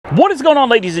What is going on,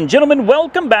 ladies and gentlemen?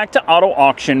 Welcome back to Auto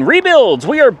Auction Rebuilds.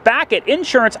 We are back at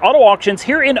Insurance Auto Auctions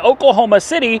here in Oklahoma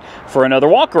City for another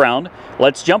walk around.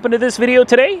 Let's jump into this video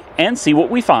today and see what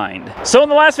we find. So in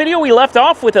the last video, we left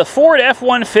off with a Ford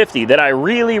F-150 that I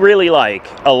really like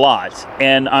a lot.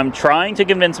 And I'm trying to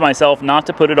convince myself not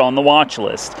to put it on the watch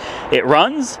list. It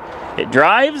runs, it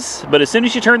drives, but as soon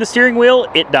as you turn the steering wheel,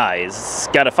 it dies. It's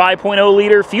got a 5.0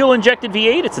 liter fuel injected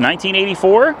V8. It's a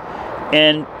 1984.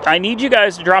 And I need you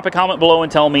guys to drop a comment below and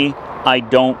tell me I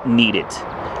don't need it.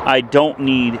 I don't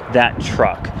need that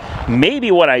truck.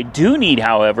 Maybe what I do need,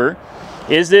 however,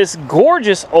 is this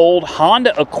gorgeous old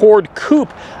Honda Accord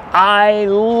Coupe. I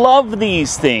love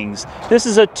these things. This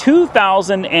is a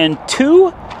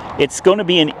 2002. It's going to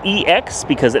be an EX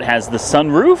because it has the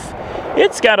sunroof.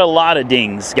 It's got a lot of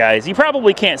dings, guys. You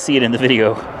probably can't see it in the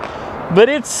video, but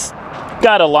it's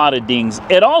got a lot of dings.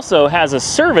 It also has a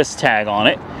service tag on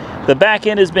it. The back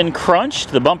end has been crunched.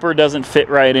 The bumper doesn't fit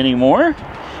right anymore.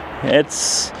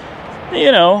 It's,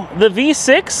 you know, the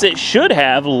V6, it should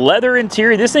have leather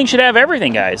interior. This thing should have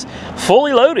everything, guys.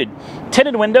 Fully loaded.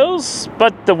 Tinted windows,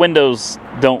 but the windows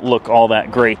don't look all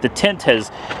that great. The tint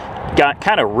has got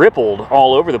kind of rippled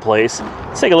all over the place.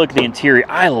 Let's take a look at the interior.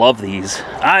 I love these.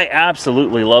 I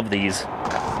absolutely love these.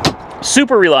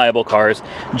 Super reliable cars.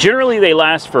 Generally, they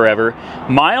last forever.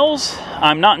 Miles,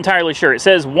 I'm not entirely sure. It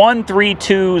says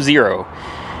 1320.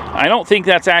 I don't think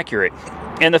that's accurate.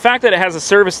 And the fact that it has a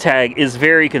service tag is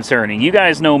very concerning. You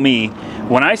guys know me.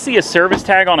 When I see a service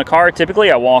tag on a car, typically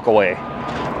I walk away.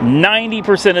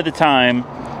 90% of the time,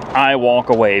 I walk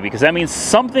away because that means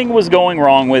something was going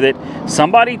wrong with it.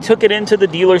 Somebody took it into the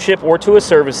dealership or to a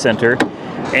service center,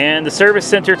 and the service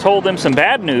center told them some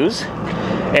bad news,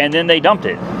 and then they dumped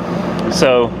it.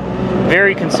 So,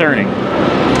 very concerning.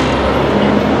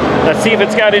 Let's see if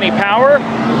it's got any power.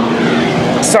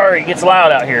 Sorry, it gets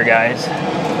loud out here, guys.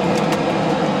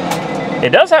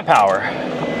 It does have power.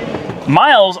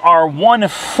 Miles are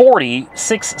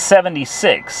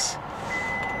 140,676.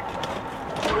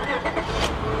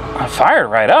 I fired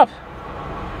right up.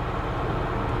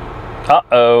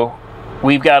 Uh-oh.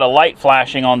 We've got a light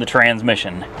flashing on the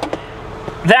transmission.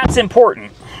 That's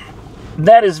important.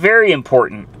 That is very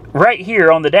important. Right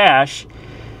here on the dash,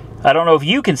 I don't know if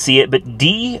you can see it, but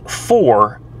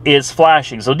D4 is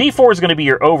flashing. So D4 is going to be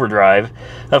your overdrive.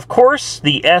 Of course,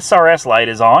 the SRS light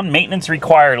is on. Maintenance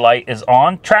required light is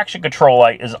on. Traction control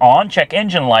light is on. Check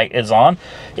engine light is on.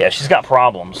 Yeah, she's got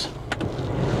problems.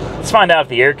 Let's find out if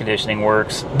the air conditioning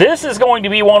works. This is going to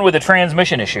be one with a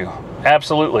transmission issue.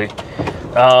 Absolutely.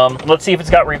 Let's see if it's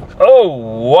got... Oh,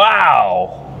 wow.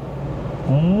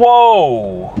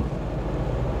 Whoa.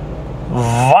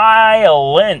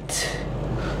 Violent.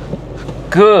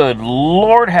 Good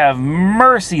Lord have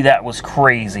mercy, that was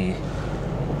crazy.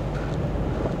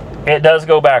 It does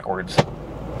go backwards.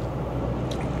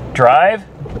 Drive.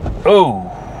 Oh.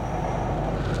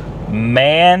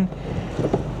 Man.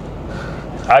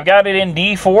 I've got it in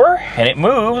D4 and it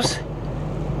moves.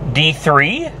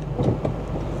 D3.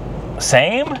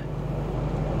 Same.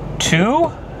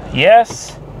 2.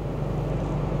 Yes.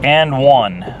 And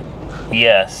 1.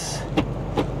 Yes.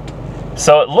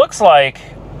 So it looks like,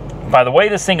 by the way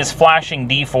this thing is flashing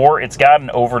D4, it's got an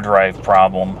overdrive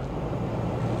problem.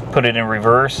 Put it in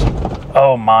reverse.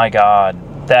 Oh my God.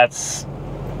 That's,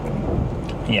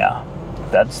 yeah,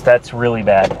 that's really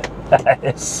bad.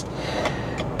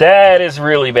 That is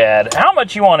really bad. How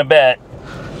much you want to bet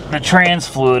the trans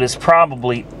fluid is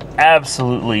probably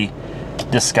absolutely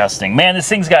disgusting. Man, this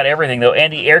thing's got everything though,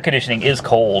 and the air conditioning is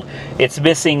cold. It's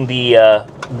missing the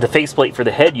faceplate for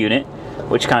the head unit,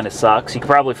 which kind of sucks. You could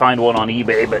probably find one on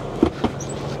eBay, but...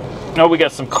 Oh, we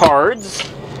got some cards.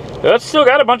 It's still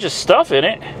got a bunch of stuff in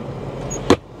it.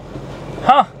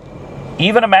 Huh.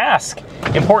 Even a mask.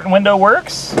 Important window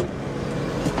works.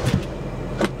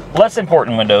 Less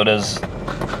important window does...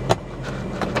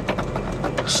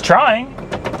 It's trying.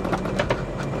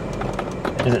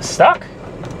 Is it stuck?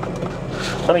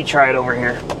 Let me try it over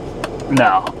here.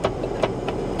 No.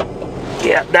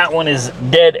 Yeah, that one is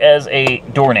dead as a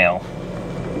doornail.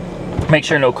 Make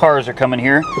sure no cars are coming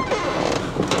here.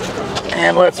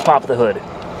 And let's pop the hood.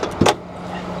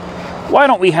 Why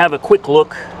don't we have a quick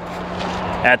look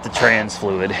at the trans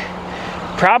fluid?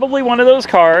 Probably one of those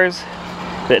cars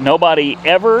that nobody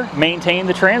ever maintained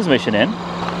the transmission in.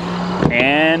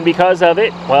 And because of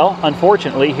it, well,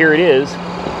 unfortunately, here it is.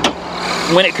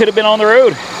 When it could have been on the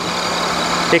road.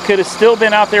 It could have still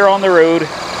been out there on the road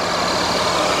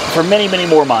for many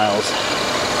more miles.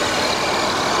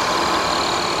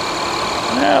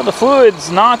 Now, the fluid's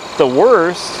not the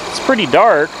worst. It's pretty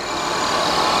dark,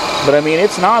 but I mean,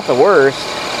 it's not the worst.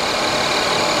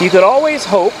 You could always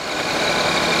hope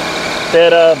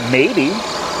that maybe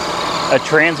a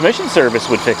transmission service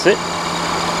would fix it.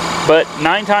 But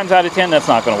 9 times out of 10, that's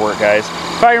not going to work, guys.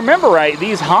 If I remember right,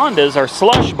 these Hondas are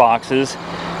slush boxes.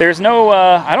 There's no,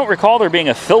 I don't recall there being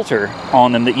a filter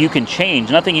on them that you can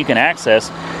change, nothing you can access.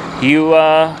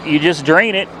 You just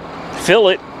drain it, fill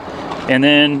it, and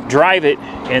then drive it,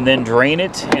 and then drain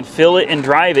it, and fill it, and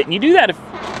drive it. And you do that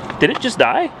if, did it just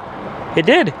die? It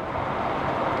did.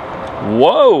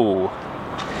 Whoa.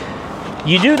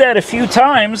 You do that a few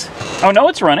times. Oh no,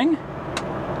 it's running.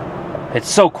 It's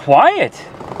so quiet.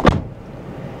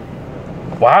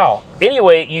 Wow.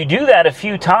 Anyway, you do that a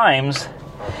few times,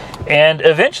 and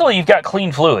eventually you've got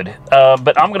clean fluid.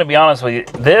 But I'm going to be honest with you,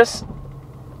 this,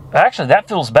 actually that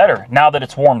feels better now that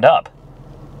it's warmed up.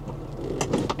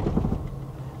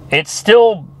 It's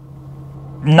still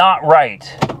not right.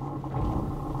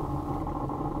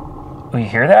 Oh, you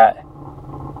hear that?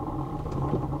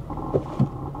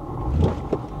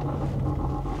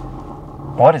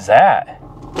 What is that?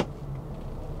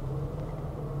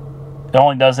 It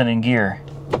only does it in gear.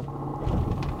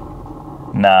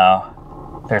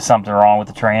 No, there's something wrong with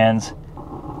the trans,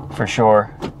 for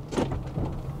sure.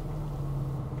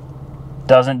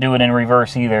 Doesn't do it in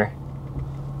reverse either.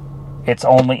 It's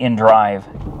only in drive.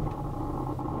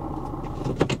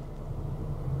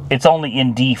 It's only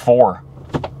in D4.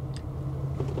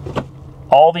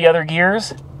 All the other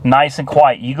gears, nice and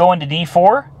quiet. You go into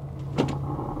D4,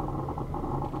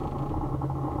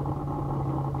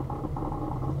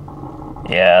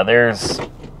 yeah, there's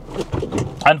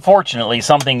unfortunately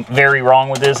something very wrong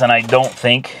with this, and I don't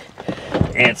think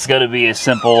it's going to be a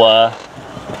simple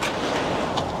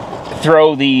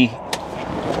throw the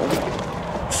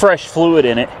fresh fluid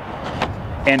in it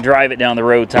and drive it down the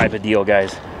road type of deal,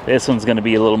 guys. This one's going to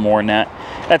be a little more than that.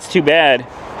 That's too bad.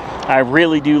 I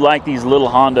really do like these little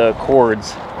Honda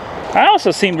Accords. I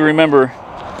also seem to remember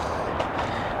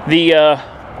the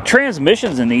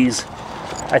transmissions in these,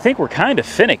 I think, were kind of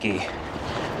finicky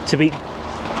to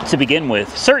begin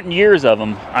with. Certain years of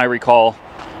them, I recall,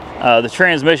 the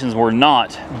transmissions were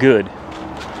not good.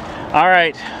 All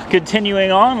right,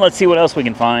 continuing on, let's see what else we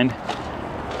can find.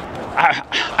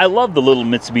 I love the little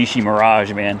Mitsubishi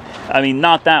Mirage, man. I mean,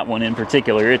 not that one in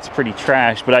particular. It's pretty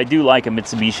trash, but I do like a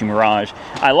Mitsubishi Mirage.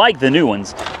 I like the new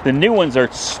ones. The new ones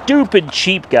are stupid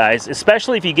cheap, guys,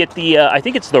 especially if you get the, I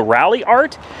think it's the Rally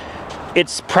Art.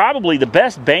 It's probably the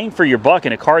best bang for your buck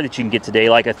in a car that you can get today,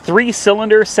 like a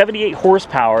 3-cylinder, 78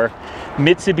 horsepower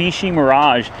Mitsubishi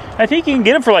Mirage. I think you can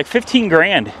get them for like 15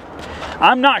 grand.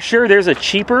 I'm not sure there's a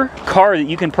cheaper car that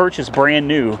you can purchase brand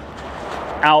new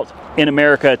out in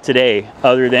America today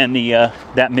other than the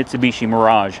that Mitsubishi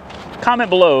Mirage. Comment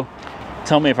below,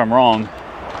 tell me if I'm wrong.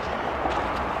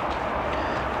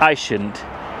 I shouldn't.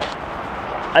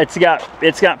 It's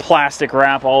got plastic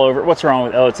wrap all over. What's wrong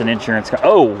with? Oh, it's an insurance car.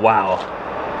 Oh wow.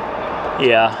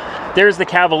 Yeah, there's the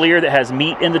Cavalier that has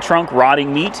meat in the trunk,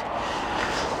 rotting meat.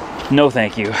 No,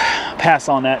 thank you. Pass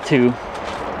on that too.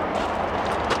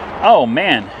 Oh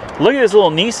man, look at this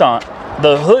little Nissan.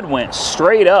 The hood went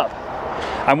straight up.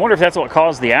 I wonder if that's what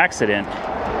caused the accident.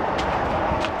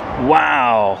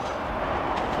 Wow.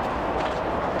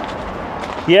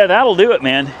 Yeah, that'll do it,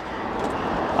 man.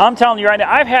 I'm telling you right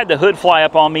now, I've had the hood fly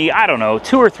up on me, I don't know,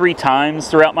 2 or 3 times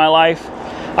throughout my life.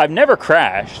 I've never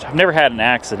crashed. I've never had an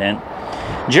accident.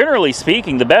 Generally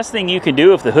speaking, the best thing you can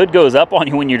do if the hood goes up on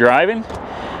you when you're driving,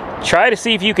 try to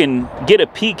see if you can get a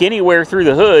peek anywhere through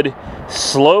the hood,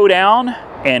 slow down,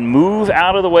 and move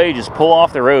out of the way. Just pull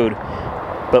off the road.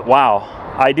 But wow,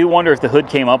 I do wonder if the hood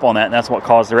came up on that and that's what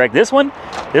caused the wreck. This one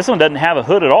doesn't have a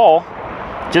hood at all.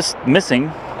 Just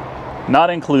missing. Not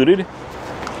included.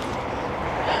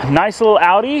 Nice little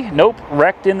Audi. Nope,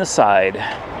 wrecked in the side.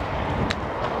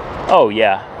 Oh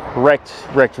yeah,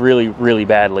 wrecked really, really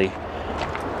badly.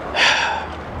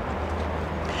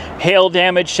 Hail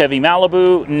damage, Chevy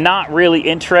Malibu. Not really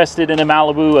interested in a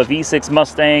Malibu. A V6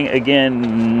 Mustang,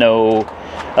 again, no.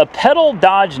 A pedal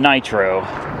Dodge Nitro.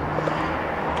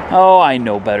 Oh, I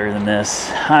know better than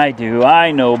this. I do.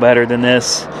 I know better than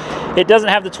this. It doesn't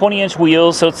have the 20-inch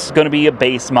wheels, so it's going to be a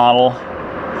base model.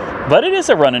 But it is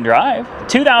a run and drive.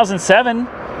 2007.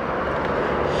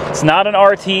 It's not an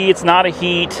RT. It's not a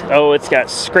heat. Oh, it's got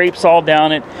scrapes all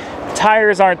down it.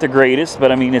 Tires aren't the greatest,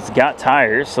 but I mean, it's got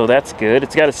tires, so that's good.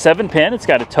 It's got a 7-pin. It's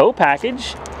got a tow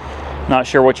package. Not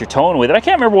sure what you're towing with it. I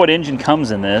can't remember what engine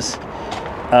comes in this.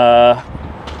 I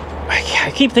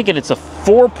keep thinking it's a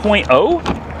 4.0.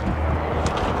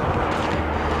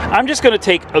 I'm just going to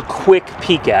take a quick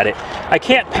peek at it. I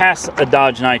can't pass a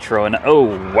Dodge Nitro, and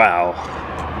oh, wow.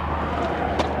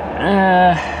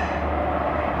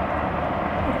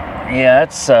 Yeah,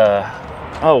 it's,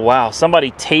 oh wow,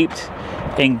 somebody taped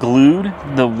and glued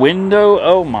the window.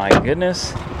 Oh my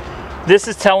goodness. This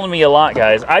is telling me a lot,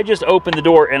 guys. I just opened the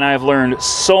door and I've learned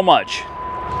so much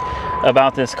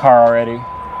about this car already.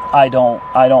 I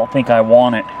don't think I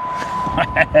want it.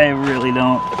 I really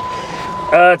don't.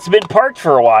 It's been parked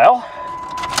for a while.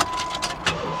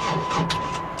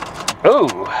 Oh,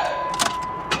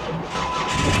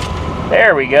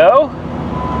 there we go.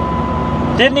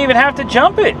 Didn't even have to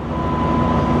jump it.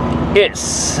 It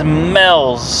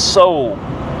smells so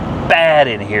bad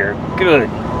in here. Good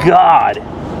God.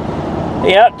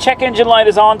 Yep, check engine light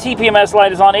is on, TPMS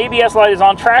light is on, ABS light is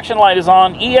on, traction light is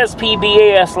on, ESP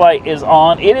BAS light is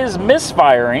on. It is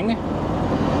misfiring,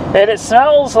 and it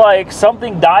smells like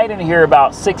something died in here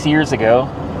about 6 years ago,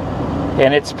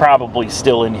 and it's probably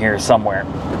still in here somewhere.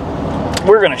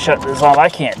 We're gonna shut this off. I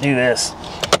can't do this.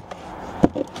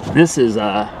 This is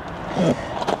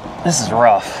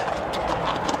rough.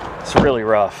 It's really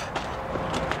rough.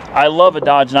 I love a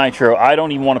Dodge Nitro. I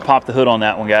don't even want to pop the hood on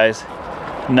that one, guys.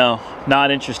 No,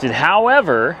 not interested.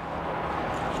 However,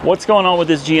 what's going on with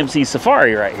this GMC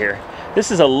Safari right here?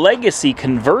 This is a legacy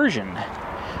conversion.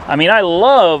 I mean, I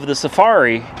love the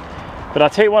Safari, but I'll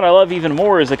tell you what I love even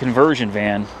more is a conversion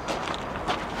van.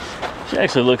 She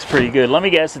actually looks pretty good. Let me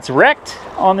guess, it's wrecked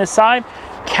on this side.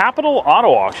 Capital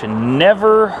Auto Auction.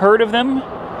 Never heard of them.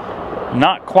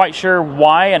 Not quite sure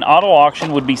why an auto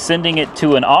auction would be sending it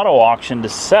to an auto auction to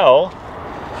sell.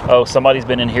 Oh, somebody's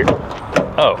been in here.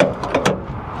 Oh.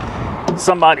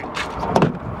 Somebody.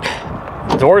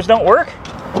 Doors don't work?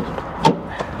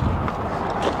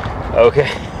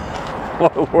 Okay.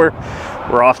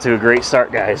 We're off to a great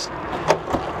start, guys.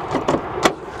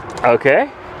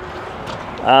 Okay.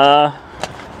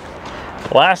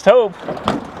 Last hope.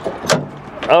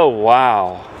 Oh,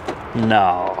 wow.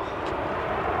 No.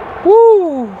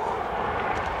 Woo!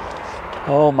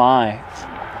 Oh my.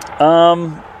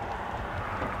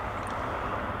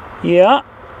 Yeah.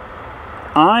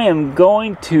 I am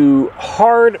going to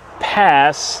hard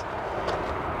pass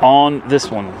on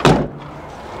this one.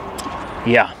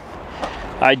 Yeah.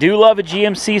 I do love a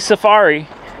GMC Safari,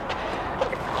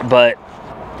 but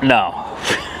no.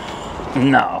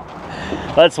 No.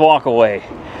 Let's walk away.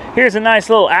 Here's a nice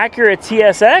little Acura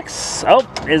TSX. Oh,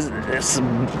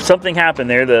 something happened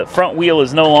there. The front wheel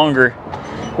is no longer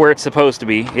where it's supposed to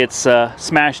be. It's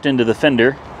smashed into the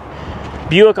fender.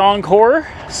 Buick Encore,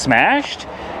 smashed.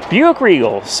 Buick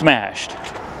Regal, smashed.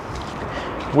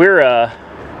 We're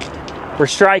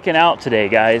striking out today,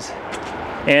 guys.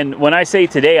 And when I say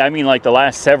today, I mean like the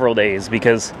last several days,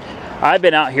 because I've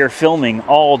been out here filming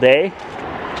all day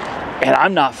and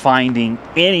I'm not finding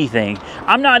anything.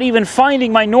 I'm not even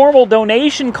finding my normal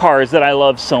donation cars that I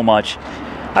love so much.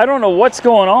 I don't know what's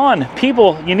going on.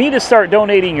 People, you need to start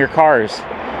donating your cars.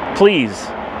 Please.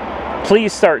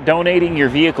 Please start donating your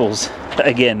vehicles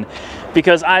again,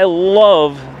 because I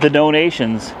love the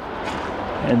donations.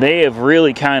 And they have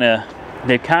really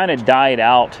they've kind of died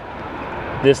out.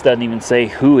 This doesn't even say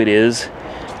who it is.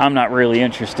 I'm not really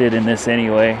interested in this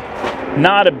anyway.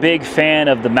 Not a big fan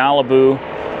of the Malibu.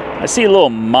 I see a little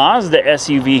Mazda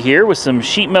SUV here with some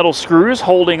sheet metal screws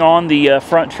holding on the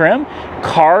front trim.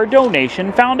 Car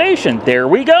Donation Foundation. There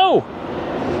we go.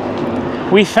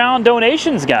 We found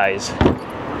donations, guys.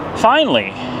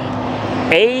 Finally,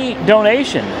 a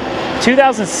donation.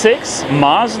 2006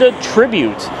 Mazda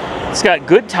Tribute. It's got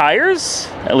good tires,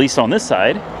 at least on this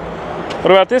side.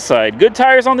 What about this side? Good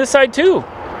tires on this side too.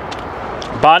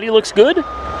 Body looks good.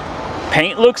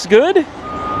 Paint looks good.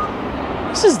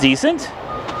 This is decent.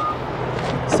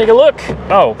 Let's take a look.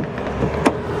 Oh.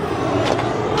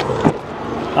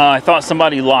 I thought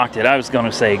somebody locked it. I was going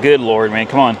to say, good Lord, man,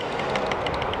 come on.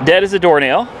 Dead as a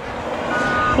doornail.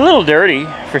 A little dirty,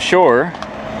 for sure.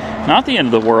 Not the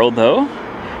end of the world, though.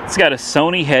 It's got a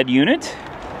Sony head unit.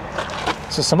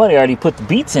 So somebody already put the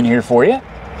beats in here for you.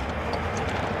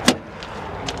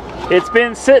 It's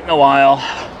been sitting a while.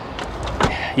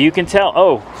 You can tell.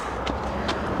 Oh,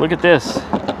 look at this.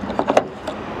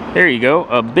 There you go,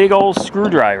 a big old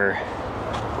screwdriver.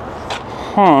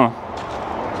 Huh.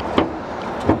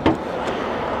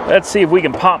 Let's see if we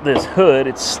can pop this hood.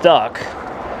 It's stuck.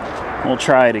 We'll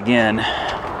try it again.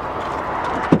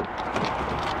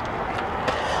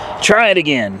 Try it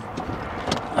again.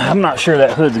 I'm not sure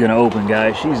that hood's gonna open,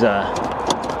 guys.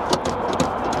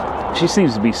 She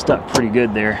seems to be stuck pretty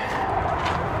good there.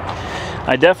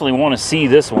 I definitely want to see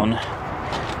this one.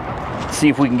 See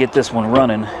if we can get this one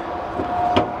running.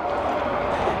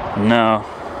 No.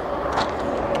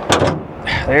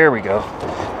 There we go.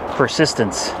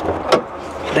 Persistence.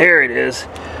 There it is.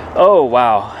 Oh,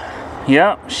 wow.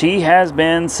 Yep, she has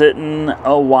been sitting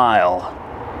a while.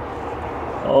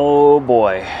 Oh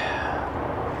boy.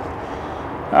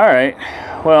 All right,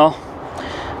 well,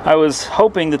 I was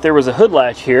hoping that there was a hood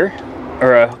latch here,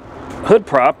 or a hood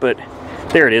prop, but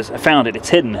there it is. I found it. It's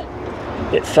hidden.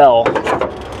 It fell.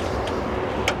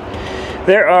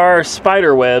 There are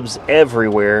spider webs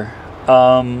everywhere.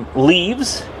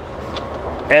 Leaves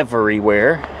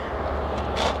everywhere.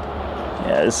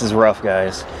 Yeah, this is rough,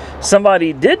 guys.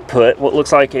 Somebody did put what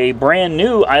looks like a brand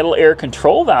new idle air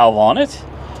control valve on it.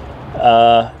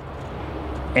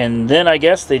 And then I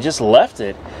guess they just left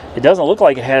it. It doesn't look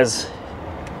like it has...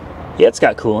 Yeah, it's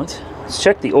got coolant. Let's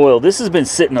check the oil. This has been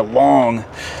sitting a long...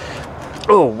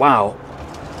 Oh, wow.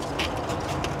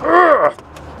 Ugh.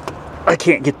 I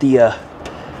can't get the oil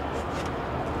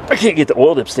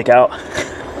dipstick out.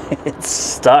 It's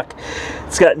stuck.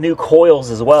 It's got new coils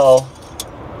as well.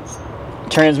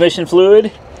 Transmission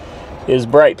fluid is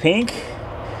bright pink.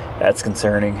 That's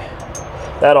concerning.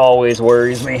 That always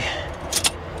worries me.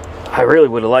 I really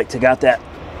would have liked to got that.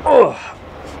 Oh,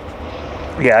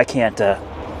 yeah, I can't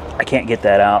get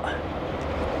that out.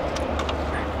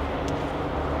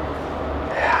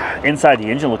 Inside the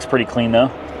engine looks pretty clean though.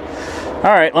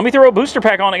 All right, let me throw a booster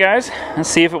pack on it, guys, and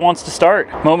see if it wants to start.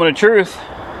 Moment of truth.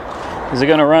 Is it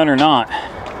gonna run or not?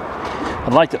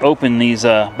 I'd like to open these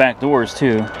back doors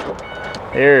too.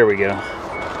 There we go.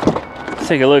 Let's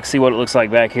take a look, see what it looks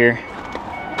like back here.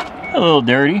 A little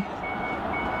dirty.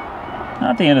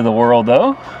 Not the end of the world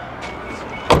though.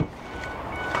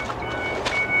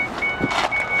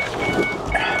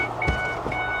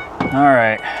 All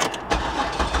right.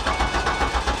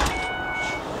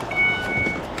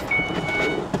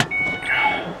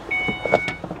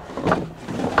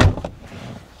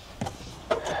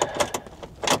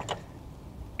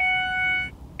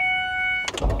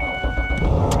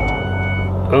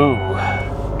 Ooh.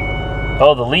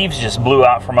 Oh, the leaves just blew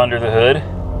out from under the hood.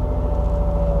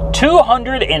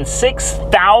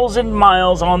 206,000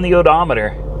 miles on the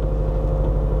odometer.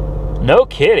 No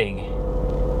kidding.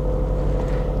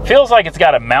 Feels like it's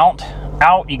got a mount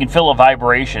out. You can feel a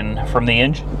vibration from the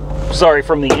engine. Sorry,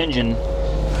 from the engine.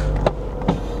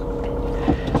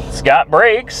 It's got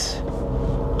brakes.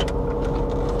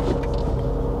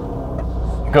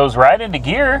 Goes right into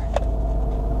gear.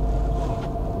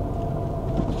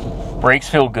 Brakes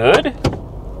feel good.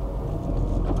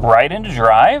 Right into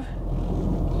drive.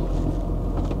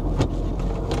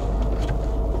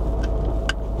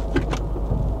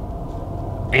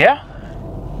 Yeah.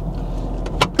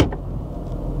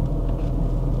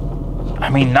 I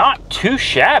mean, not too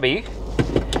shabby.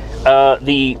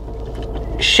 The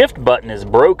shift button is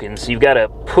broken, so you've got to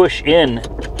push in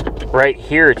right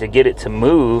here to get it to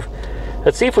move.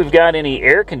 Let's see if we've got any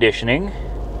air conditioning.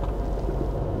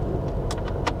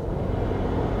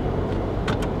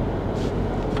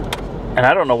 And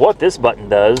I don't know what this button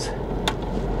does.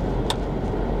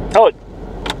 Oh,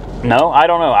 no, I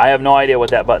don't know. I have no idea what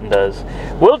that button does.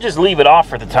 We'll just leave it off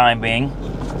for the time being.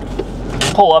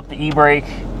 Pull up the e-brake.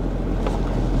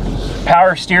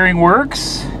 Power steering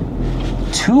works.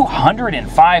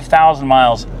 205,000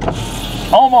 miles.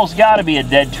 Almost got to be a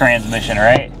dead transmission,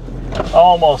 right?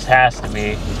 Almost has to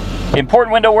be.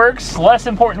 Important window works. Less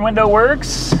important window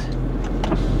works.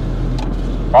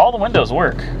 All the windows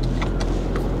work.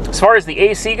 As far as the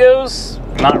AC goes,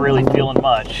 not really feeling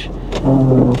much.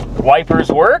 Wipers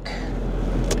work.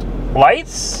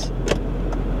 Lights.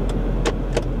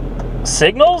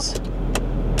 Signals.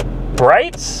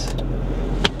 Brights.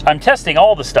 I'm testing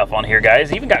all the stuff on here,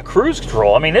 guys. Even got cruise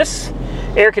control. I mean, this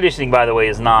air conditioning, by the way,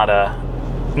 is not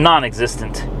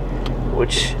non-existent,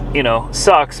 which, you know,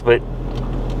 sucks, but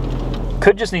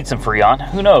could just need some Freon.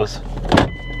 Who knows?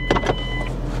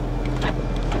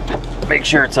 Make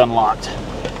sure it's unlocked.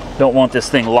 Don't want this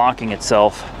thing locking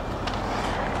itself.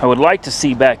 I would like to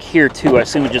see back here too. I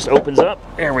assume it just opens up.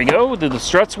 There we go. Do the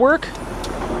struts work?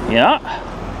 Yeah.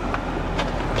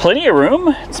 Plenty of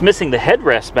room. It's missing the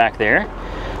headrest back there.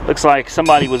 Looks like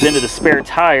somebody was into the spare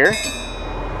tire.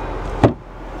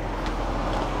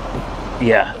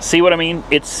 Yeah, see what I mean?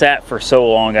 It's sat for so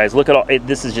long, guys. Look at all,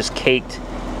 this is just caked.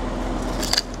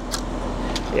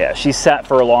 Yeah, she sat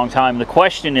for a long time. The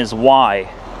question is why?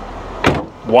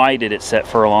 Why did it sit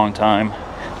for a long time?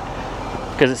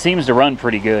 Because it seems to run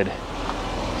pretty good.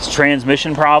 It's a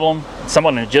transmission problem.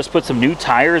 Someone had just put some new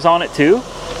tires on it too.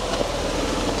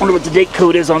 I wonder what the date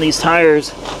code is on these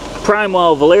tires.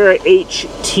 Primewell Valera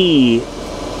HT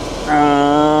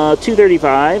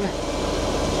 235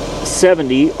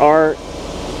 70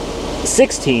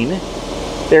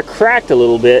 R16. They're cracked a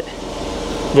little bit.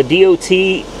 The DOT,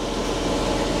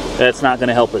 that's not going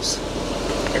to help us.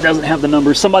 It doesn't have the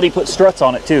numbers. Somebody put struts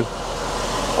on it too.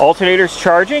 Alternator's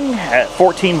charging at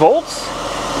 14 volts,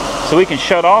 so we can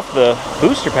shut off the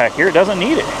booster pack here. It doesn't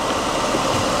need it.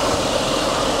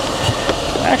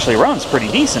 It actually runs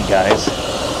pretty decent, guys.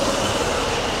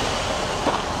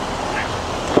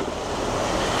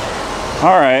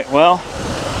 All right, well,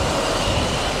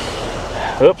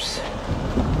 oops.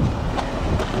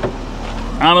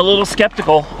 I'm a little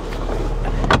skeptical,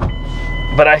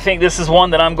 but I think this is one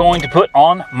that I'm going to put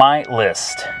on my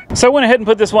list. So I went ahead and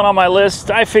put this one on my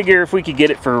list. I figure if we could get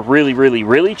it for really, really,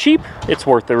 really cheap, it's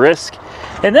worth the risk.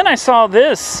 And then I saw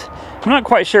this. I'm not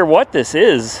quite sure what this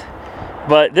is,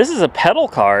 but this is a pedal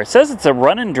car. It says it's a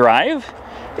run and drive.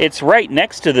 It's right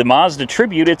next to the Mazda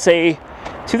Tribute. It's a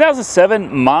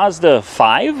 2007 Mazda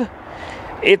 5.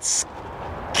 It's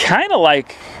kind of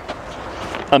like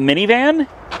a minivan,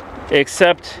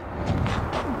 except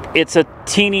it's a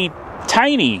teeny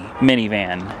tiny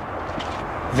minivan.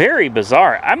 Very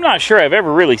bizarre. I'm not sure I've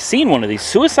ever really seen one of these.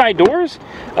 Suicide doors?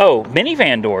 Oh,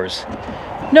 minivan doors.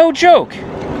 No joke.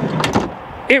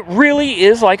 It really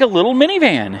is like a little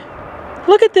minivan.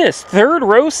 Look at this. Third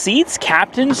row seats,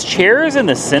 captain's chairs in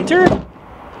the center.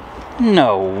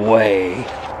 No way.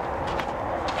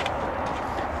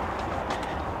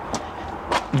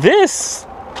 This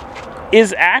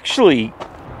is actually...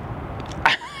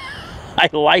 I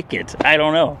like it. I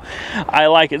don't know. I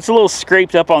like it. It's a little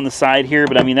scraped up on the side here,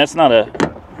 but I mean, that's not a...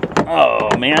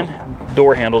 Oh, man.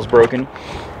 Door handle's broken.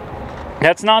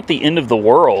 That's not the end of the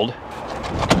world.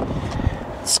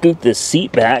 Scoot this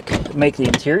seat back, make the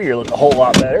interior look a whole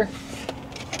lot better.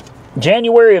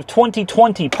 January of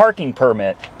 2020 parking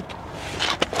permit.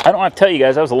 I don't have to tell you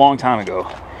guys, that was a long time ago.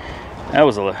 That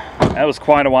was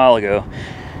quite a while ago.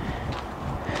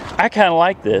 I kind of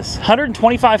like this.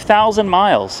 125,000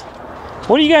 miles.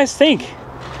 What do you guys think?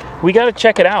 We got to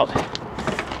check it out.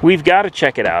 We've got to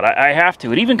check it out. I have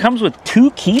to. It even comes with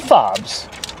 2 key fobs.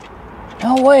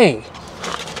 No way.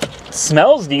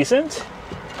 Smells decent.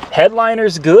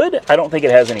 Headliner's good. I don't think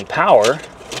it has any power.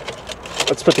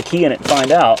 Let's put the key in it and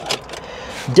find out.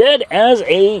 Dead as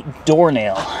a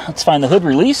doornail. Let's find the hood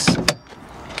release.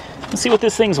 Let's see what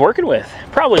this thing's working with.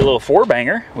 Probably a little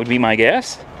 4-banger would be my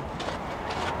guess.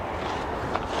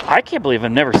 I can't believe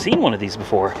I've never seen one of these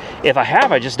before. If I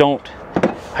have, I just don't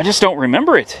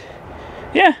remember it.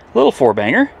 Yeah, little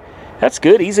 4-banger. That's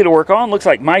good, easy to work on. Looks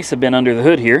like mice have been under the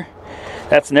hood here.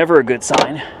 That's never a good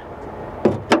sign.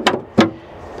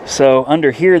 So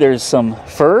under here there's some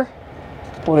fur.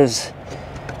 What is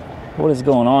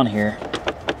going on here?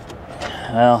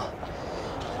 Well,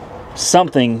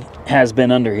 something has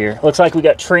been under here. Looks like we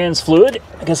got trans fluid.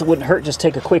 I guess it wouldn't hurt just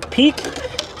take a quick peek.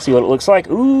 See what it looks like.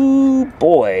 Ooh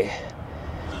boy,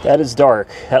 that is dark.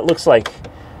 That looks like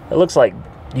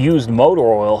used motor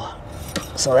oil.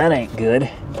 So that ain't good.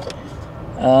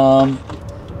 I'm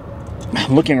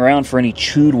looking around for any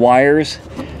chewed wires.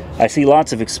 I see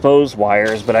lots of exposed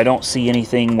wires, but I don't see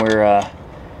anything where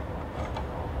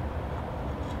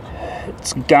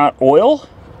it's got oil.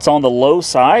 It's on the low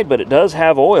side, but it does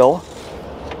have oil.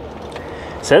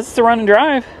 It says it's a run and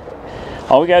drive.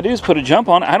 All we gotta do is put a jump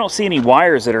on it. I don't see any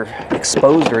wires that are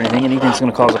exposed or anything. Anything's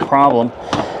gonna cause a problem.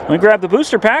 Let me grab the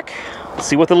booster pack,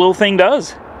 see what the little thing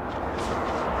does.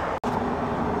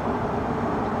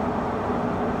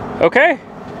 Okay.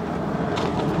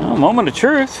 Well, moment of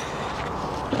truth.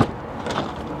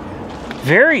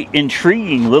 Very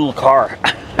intriguing little car.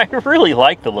 I really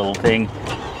like the little thing. It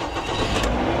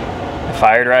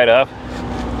fired right up.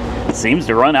 Seems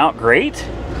to run out great.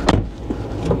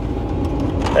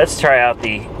 Let's try out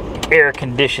the air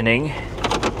conditioning.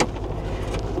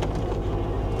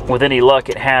 With any luck,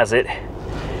 it has it.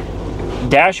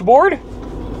 Dashboard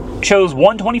shows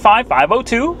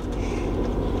 125,502.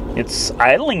 It's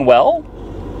idling well.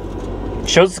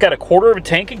 Shows it's got a 1/4 of a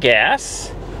tank of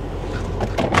gas.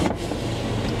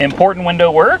 Important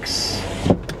window works.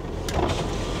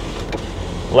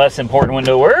 Less important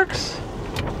window works.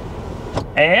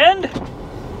 And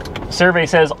survey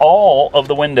says all of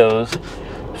the windows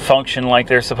function like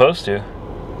they're supposed to.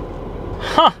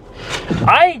 Huh.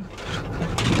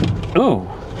 Ooh.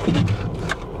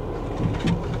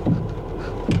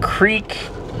 Creak.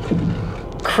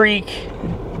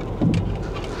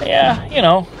 Yeah, you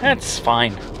know, that's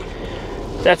fine.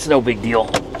 That's no big deal.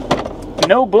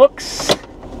 No books.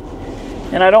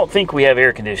 And I don't think we have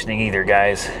air conditioning either,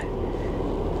 guys.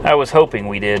 I was hoping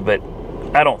we did, but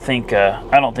I don't think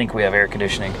we have air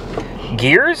conditioning.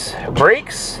 Gears,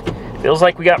 brakes. Feels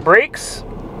like we got brakes.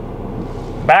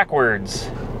 Backwards.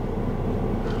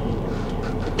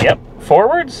 Yep,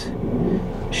 forwards.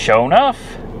 Show enough.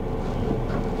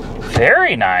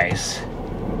 Very nice.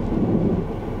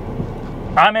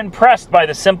 I'm impressed by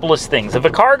the simplest things. If a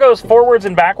car goes forwards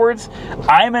and backwards,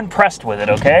 I'm impressed with it,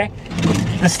 okay?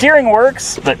 The steering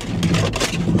works, but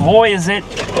boy is it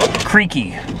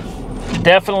creaky.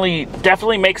 Definitely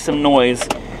makes some noise.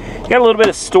 Got a little bit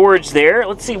of storage there.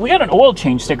 Let's see, we got an oil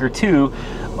change sticker too.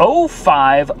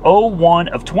 0501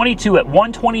 of 22 at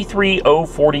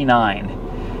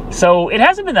 123,049. So it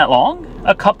hasn't been that long,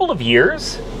 a couple of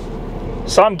years.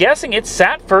 So I'm guessing it's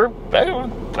sat for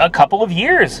a couple of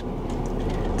years.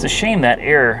 It's a shame that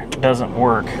air doesn't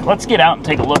work. Let's get out and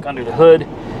take a look under the hood.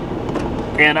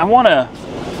 And I want to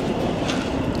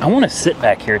sit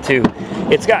back here too.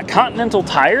 It's got Continental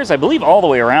tires, I believe, all the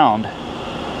way around.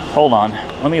 Hold on,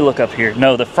 let me look up here.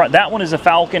 No, the front, that one is a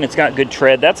Falcon. It's got good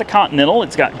tread. That's a Continental.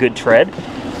 It's got good tread.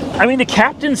 I mean, the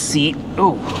captain's seat,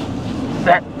 ooh,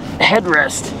 that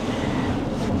headrest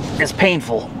is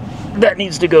painful. That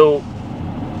needs to go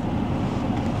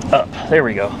up. There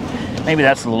we go. Maybe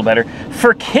that's a little better.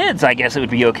 For kids, I guess it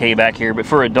would be okay back here, but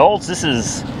for adults, this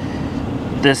is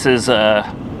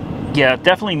yeah,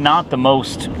 definitely not the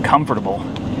most comfortable.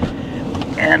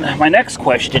 And my next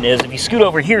question is, if you scoot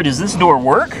over here, does this door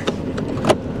work?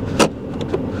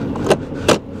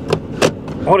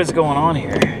 What is going on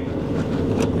here?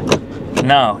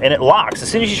 No, and it locks. As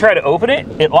soon as you try to open it,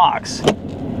 it locks.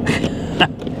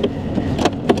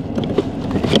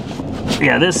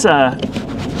 Yeah, this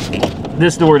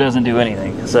door doesn't do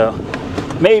anything, so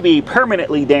maybe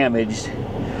permanently damaged.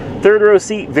 Third row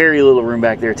seat, very little room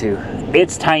back there too.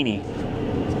 It's tiny,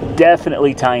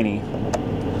 definitely tiny.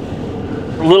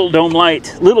 Little dome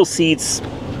light, little seats,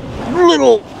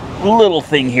 little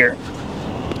thing here.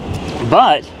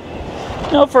 But,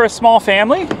 you know, for a small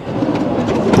family,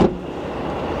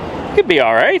 could be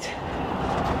all right.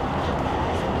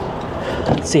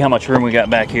 Let's see how much room we got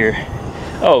back here.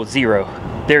 Oh, zero.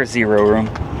 There's zero room.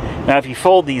 Now, if you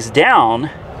fold these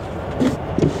down,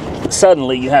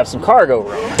 suddenly you have some cargo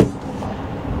room.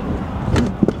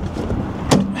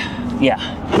 Yeah.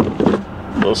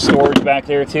 A little storage back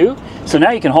there too. So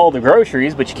now you can haul the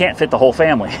groceries, but you can't fit the whole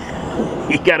family.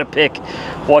 You gotta pick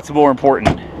what's more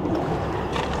important.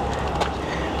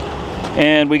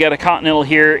 And we got a Continental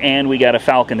here, and we got a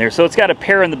Falcon there. So it's got a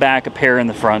pair in the back, a pair in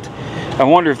the front. I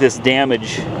wonder if this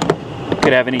damage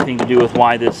could have anything to do with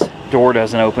why this door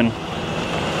doesn't open.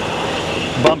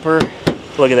 Bumper,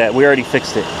 look at that, we already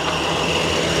fixed it.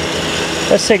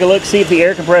 Let's take a look, see if the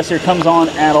air compressor comes on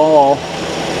at all.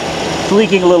 It's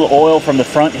leaking a little oil from the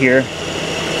front here.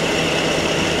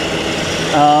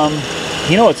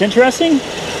 You know what's interesting?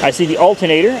 I see the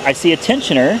alternator, I see a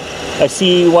tensioner, I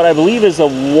see what I believe is a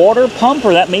water pump,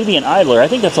 or that may be an idler. I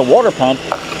think that's a water pump.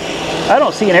 I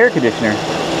don't see an air conditioner.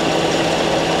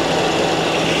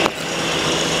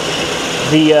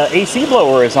 The AC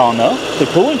blower is on though. The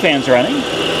cooling fan's running.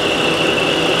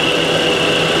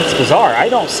 It's bizarre. I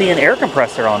don't see an air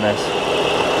compressor on this.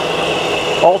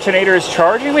 Alternator is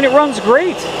charging. I mean, it runs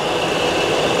great.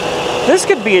 This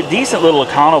could be a decent little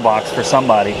econo box for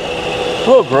somebody. A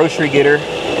little grocery getter,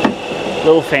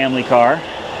 little family car.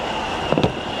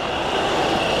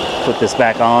 Put this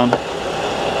back on.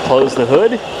 Close the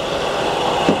hood.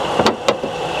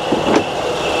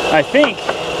 I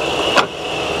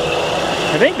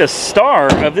think the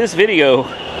star of this video,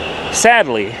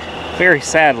 sadly, very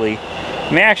sadly,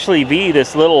 may actually be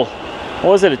this little,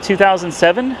 what was it, a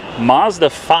 2007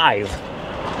 Mazda 5.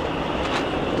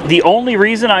 The only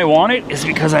reason I want it is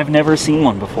because I've never seen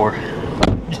one before.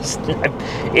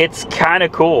 It's kind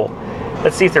of cool.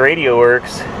 Let's see if the radio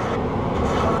works.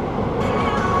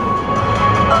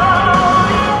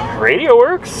 Radio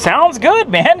works. Sounds good,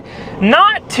 man.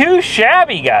 Not too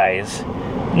shabby, guys.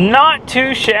 Not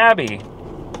too shabby.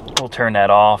 We'll turn that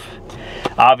off.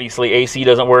 Obviously, AC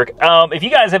doesn't work. If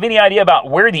you guys have any idea about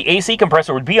where the AC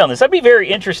compressor would be on this, I'd be very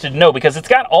interested to know, because it's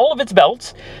got all of its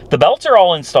belts. The belts are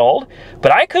all installed,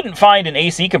 but I couldn't find an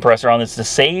AC compressor on this to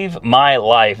save my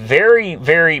life. Very,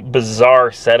 very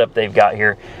bizarre setup they've got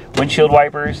here. Windshield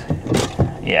wipers.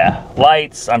 Yeah.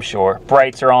 Lights, I'm sure.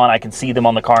 Brights are on. I can see them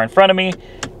on the car in front of me.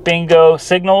 Bingo.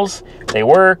 Signals. They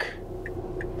work.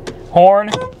 Horn.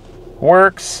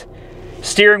 Works.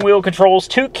 Steering wheel controls,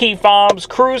 2 key fobs,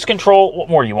 cruise control. What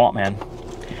more do you want, man?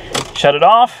 Shut it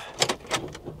off.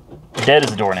 Dead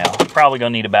as a doornail. Probably gonna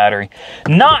need a battery.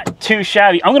 Not too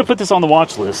shabby. I'm gonna put this on the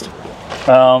watch list.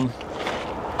 I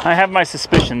have my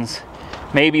suspicions.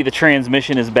 Maybe the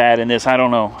transmission is bad in this. I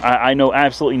don't know. I know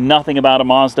absolutely nothing about a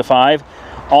Mazda 5.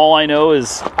 All I know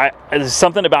is there's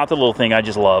something about the little thing I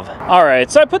just love. All right,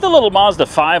 so I put the little Mazda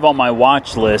 5 on my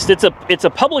watch list. It's a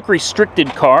public restricted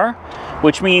car,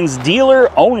 which means dealer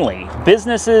only,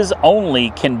 businesses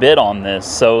only can bid on this.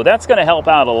 So that's gonna help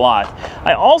out a lot.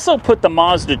 I also put the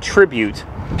Mazda Tribute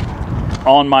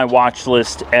on my watch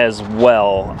list as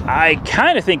well. I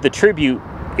kind of think the Tribute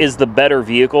is the better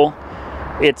vehicle.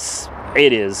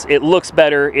 It is. It looks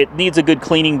better. It needs a good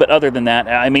cleaning, but other than that,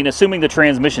 I mean, assuming the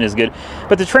transmission is good,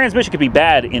 but the transmission could be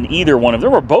bad in either one of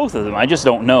them or both of them. I just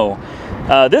don't know.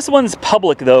 This one's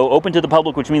public though, open to the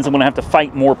public, which means I'm gonna have to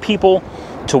fight more people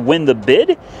to win the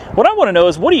bid. What I want to know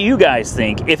is, what do you guys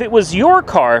think? If it was your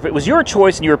car, if it was your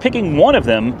choice and you were picking one of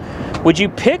them, would you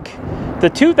pick the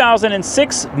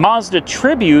 2006 Mazda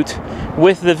Tribute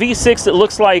with the V6 that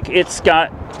looks like it's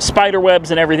got spider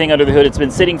webs and everything under the hood? It's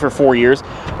been sitting for 4 years.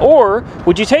 Or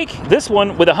would you take this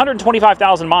one with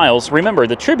 125,000 miles? Remember,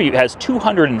 the Tribute has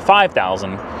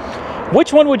 205,000.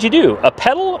 Which one would you do? A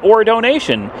pedal or a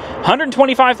donation?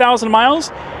 125,000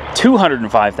 miles,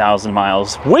 205,000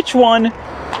 miles. Which one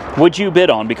would you bid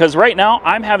on? Because right now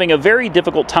I'm having a very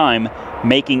difficult time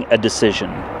making a decision.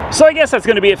 So I guess that's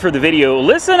going to be it for the video.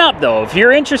 Listen up though, if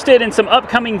you're interested in some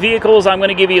upcoming vehicles, I'm going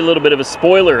to give you a little bit of a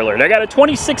spoiler alert. I got a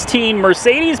 2016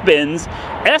 Mercedes-Benz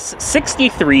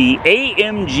S63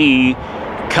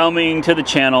 AMG coming to the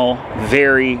channel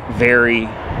very, very,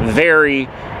 very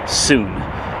soon.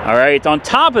 All right, on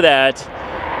top of that,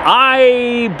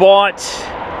 I bought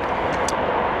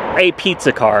a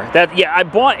pizza car. I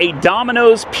bought a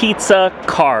Domino's pizza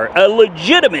car, a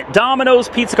legitimate Domino's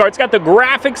pizza car. It's got the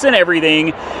graphics and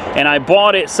everything, and I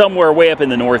bought it somewhere way up in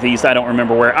the Northeast. I don't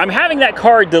remember where. I'm having that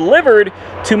car delivered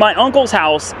to my uncle's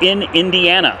house in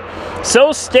Indiana.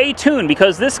 So stay tuned,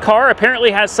 because this car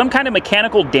apparently has some kind of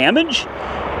mechanical damage.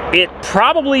 It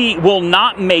probably will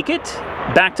not make it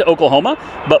back to Oklahoma,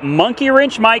 but Monkey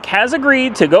Wrench Mike has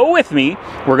agreed to go with me.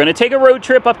 We're going to take a road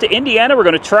trip up to Indiana. We're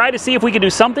going to try to see if we can do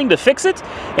something to fix it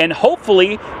and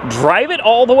hopefully drive it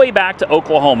all the way back to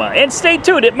Oklahoma. And stay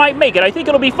tuned, it might make it. I think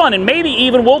it'll be fun, and maybe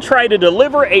even we'll try to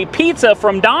deliver a pizza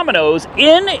from Domino's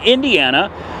in Indiana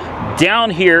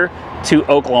down here to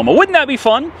Oklahoma. Wouldn't that be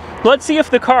fun? Let's see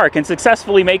if the car can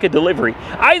successfully make a delivery.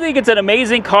 I think it's an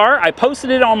amazing car. I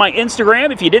posted it on my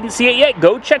Instagram. If you didn't see it yet,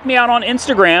 go check me out on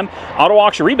Instagram, Auto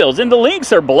Auction Rebuilds, and the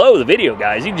links are below the video,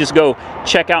 guys. You can just go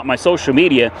check out my social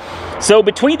media. So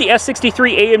between the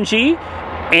S63 AMG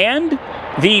and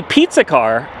the pizza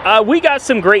car, we got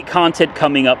some great content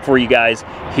coming up for you guys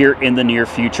here in the near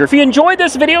future. If you enjoyed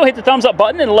this video, hit the thumbs up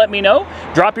button and let me know.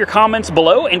 Drop your comments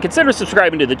below and consider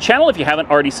subscribing to the channel if you haven't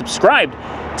already subscribed.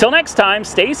 Till next time,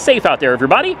 stay safe out there,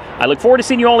 everybody. I look forward to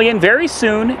seeing you all again very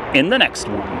soon in the next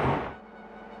one.